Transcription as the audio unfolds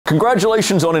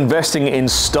Congratulations on investing in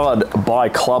Stud by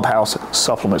Clubhouse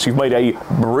Supplements. You've made a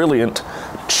brilliant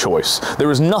choice. There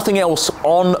is nothing else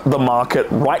on the market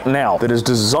right now that is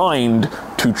designed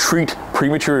to treat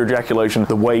premature ejaculation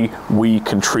the way we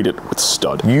can treat it with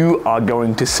Stud. You are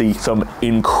going to see some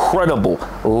incredible,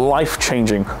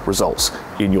 life-changing results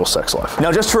in your sex life.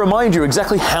 Now, just to remind you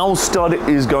exactly how Stud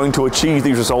is going to achieve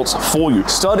these results for you.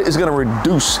 Stud is going to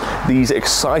reduce these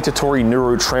excitatory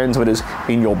neurotransmitters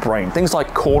in your brain. Things like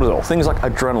cortisol, things like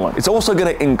adrenaline. It's also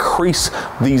going to increase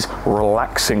these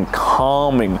relaxing,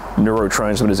 calming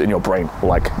neurotransmitters in your brain,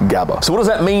 like GABA. So what does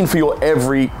that mean for your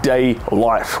everyday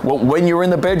life? Well, when you're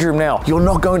in the bedroom now, you're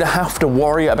not going to have to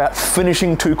worry about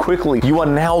finishing too quickly. You are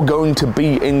now going to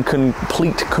be in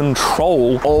complete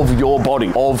control of your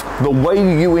body, of the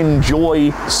way you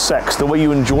enjoy sex, the way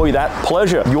you enjoy that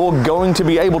pleasure. You're going to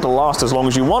be able to last as long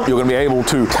as you want. You're going to be able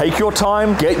to take your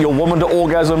time, get your woman to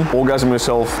orgasm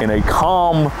yourself in a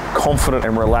calm, confident,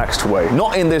 and relaxed way.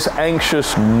 Not in this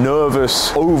anxious,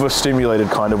 nervous, overstimulated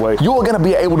kind of way. You're going to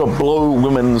be able to blow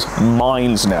women's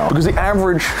minds now, because the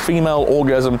average female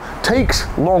orgasm takes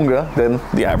longer than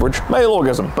the average male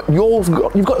orgasm. But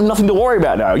you've got nothing to worry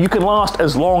about now. You can last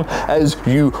as long as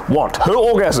you want. Her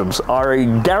orgasms are a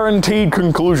guaranteed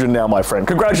conclusion now, my friend.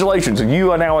 Congratulations,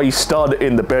 you are now a stud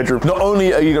in the bedroom. Not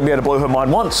only are you going to be able to blow her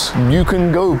mind once, you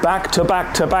can go back to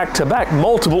back to back to back,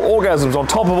 multiple orgasms on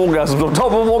top of orgasms on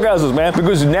top of orgasms, man,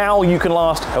 because now you can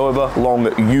last however long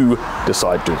you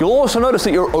decide to. You'll also notice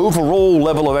that your overall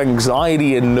level of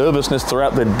anxiety and nervousness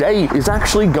throughout the day is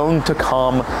actually going to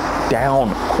calm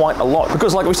down quite a lot,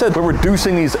 because like we said, we're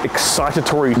reducing these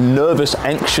excitatory, nervous,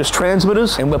 anxious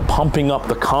transmitters, and we're pumping up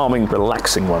the calming,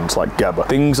 relaxing ones like GABA.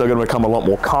 Things are going to become a lot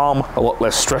more calm, a lot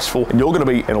less stressful, and you're going to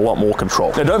be in a lot more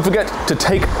control. Now, don't forget to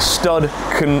take Stud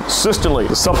consistently.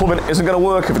 The supplement isn't going to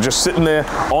work if it's just sitting there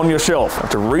on your shelf. You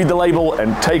have to read the label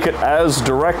and take it as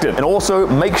directed. And also,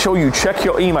 make sure you check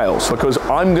your emails, because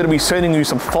I'm going to be sending you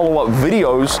some follow-up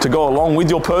videos to go along with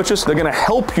your purchase. They're going to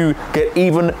help you get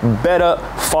even better,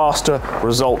 faster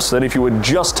results than if you were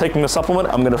just taking the supplement.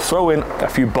 I'm going to throw in a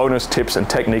few bonus tips and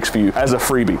techniques for you as a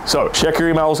freebie. So check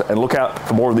your emails and look out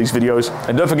for more of these videos.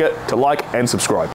 And don't forget to like and subscribe.